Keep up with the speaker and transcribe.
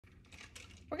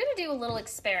we're gonna do a little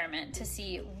experiment to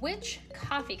see which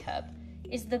coffee cup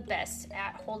is the best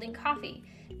at holding coffee.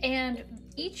 And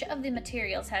each of the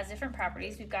materials has different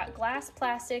properties. We've got glass,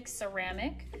 plastic,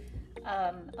 ceramic,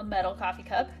 a metal coffee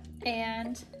cup,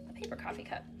 and a paper coffee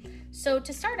cup. So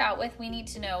to start out with, we need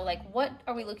to know, like, what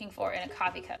are we looking for in a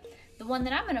coffee cup? The one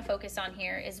that I'm gonna focus on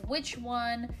here is which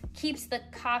one keeps the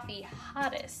coffee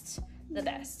hottest the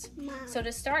best. So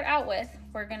to start out with,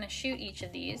 we're gonna shoot each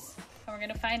of these, and we're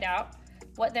gonna find out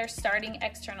what their starting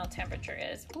external temperature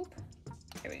is. Oop,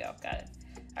 here we go, got it.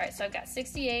 All right, so I've got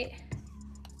 68,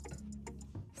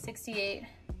 68,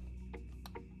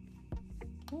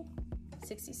 ooh,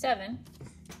 67,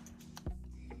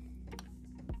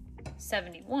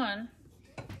 71,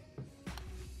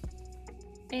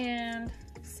 and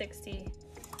 69.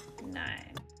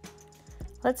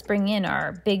 Let's bring in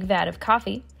our big vat of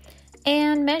coffee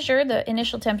and measure the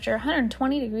initial temperature,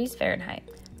 120 degrees Fahrenheit.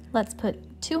 Let's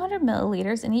put 200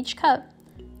 milliliters in each cup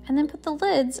and then put the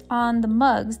lids on the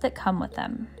mugs that come with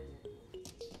them.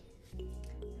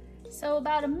 So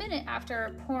about a minute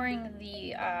after pouring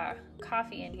the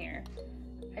coffee in here,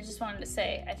 I just wanted to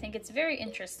say, I think it's very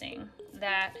interesting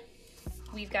that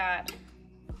we've got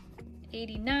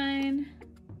 89,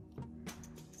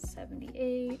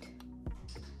 78,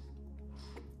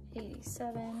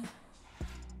 87,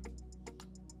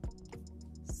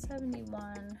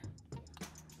 71,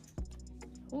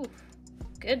 ooh,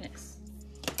 goodness,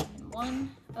 and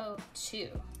 102.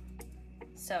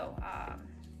 So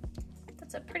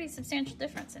that's a pretty substantial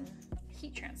difference in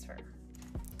heat transfer.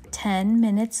 10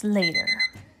 minutes later.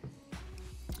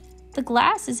 The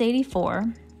glass is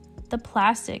 84, the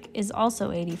plastic is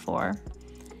also 84,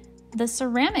 the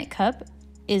ceramic cup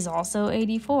is also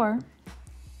 84,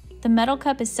 the metal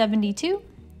cup is 72,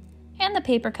 and the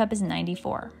paper cup is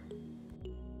 94.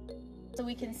 So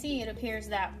we can see it appears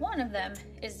that one of them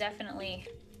is definitely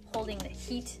holding the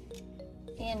heat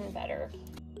in better.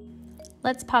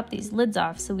 Let's pop these lids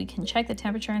off so we can check the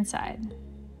temperature inside.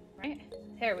 Right,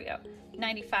 there we go.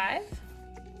 95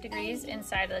 degrees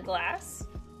inside of the glass.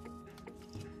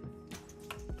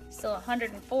 Still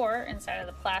 104 inside of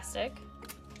the plastic.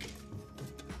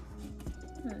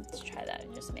 Let's try that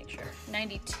and just make sure.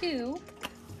 92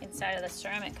 inside of the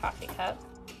ceramic coffee cup.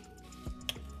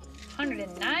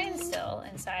 109 still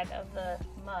inside of the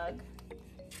mug.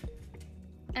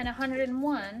 And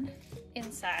 101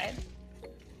 inside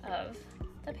of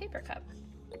the paper cup.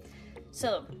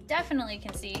 So definitely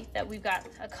can see that we've got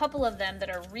a couple of them that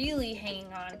are really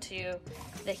hanging on to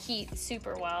the heat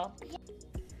super well.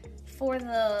 For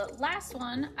the last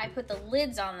one, I put the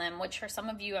lids on them, which for some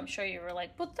of you, I'm sure you were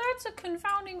like, but that's a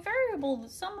confounding variable.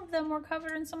 Some of them were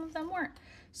covered and some of them weren't.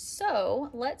 So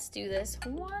let's do this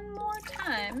one more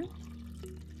time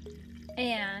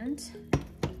and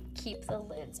keep the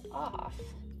lids off.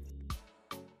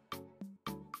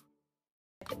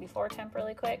 The before temp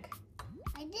really quick.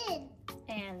 I did.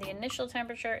 And the initial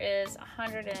temperature is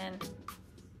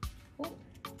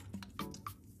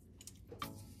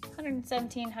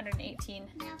 117, 118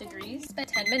 degrees. Spent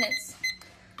 10 minutes.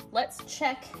 Let's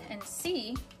check and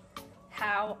see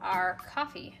how our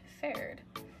coffee fared.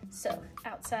 So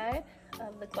outside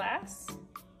of the glass,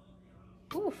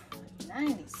 oof,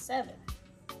 97.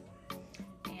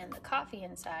 And the coffee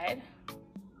inside,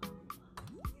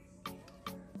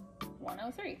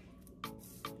 103.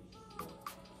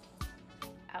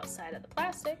 Outside of the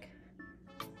plastic,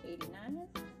 89.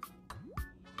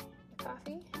 The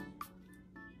coffee,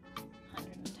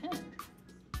 110.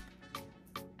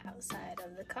 Outside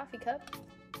of the coffee cup,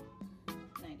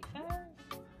 95.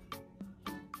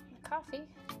 The coffee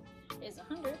is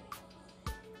 100.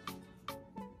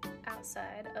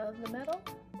 Outside of the metal,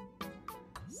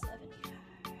 75.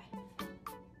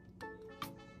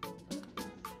 And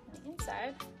the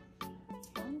inside,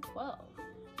 112.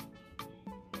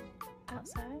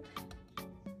 Outside,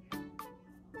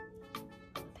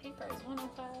 the paper is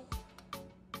 105.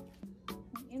 The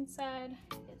inside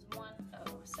is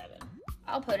 107.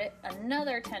 I'll put it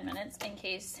another 10 minutes in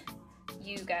case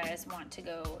you guys want to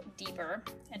go deeper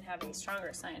and have a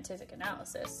stronger scientific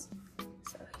analysis.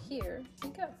 So here we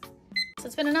go. So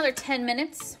it's been another 10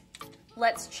 minutes.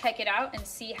 Let's check it out and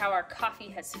see how our coffee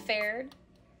has fared.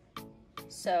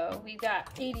 So we've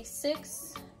got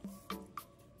 86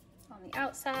 on the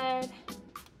outside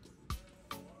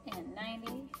and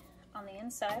 90 on the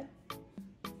inside.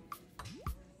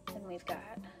 Then we've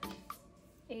got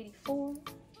 84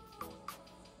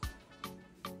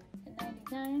 and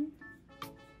 99,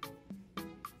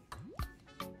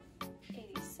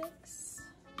 86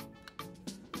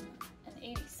 and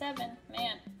 87.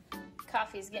 Man,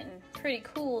 coffee's getting pretty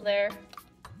cool there.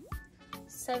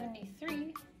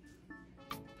 73.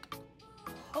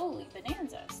 Holy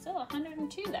bonanza, still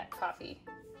 102 that coffee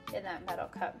in that metal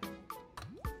cup.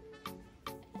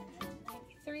 And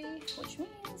 93, which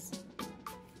means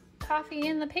coffee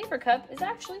in the paper cup is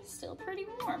actually still pretty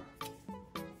warm.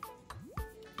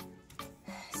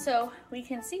 So we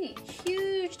can see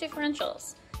huge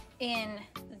differentials in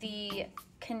the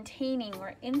containing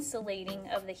or insulating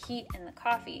of the heat in the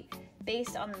coffee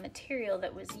based on the material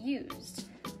that was used,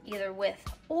 either with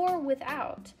or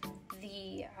without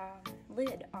the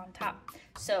lid on top.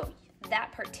 So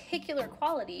that particular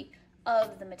quality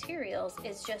of the materials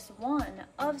is just one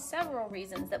of several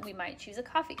reasons that we might choose a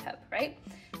coffee cup, right?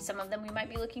 Some of them we might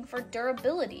be looking for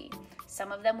durability.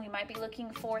 Some of them we might be looking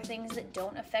for things that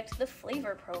don't affect the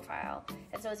flavor profile.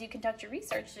 And so as you conduct your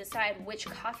research to decide which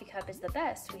coffee cup is the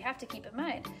best, we have to keep in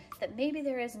mind that maybe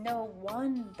there is no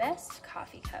one best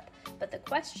coffee cup, but the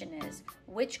question is,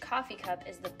 which coffee cup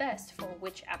is the best for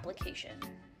which application?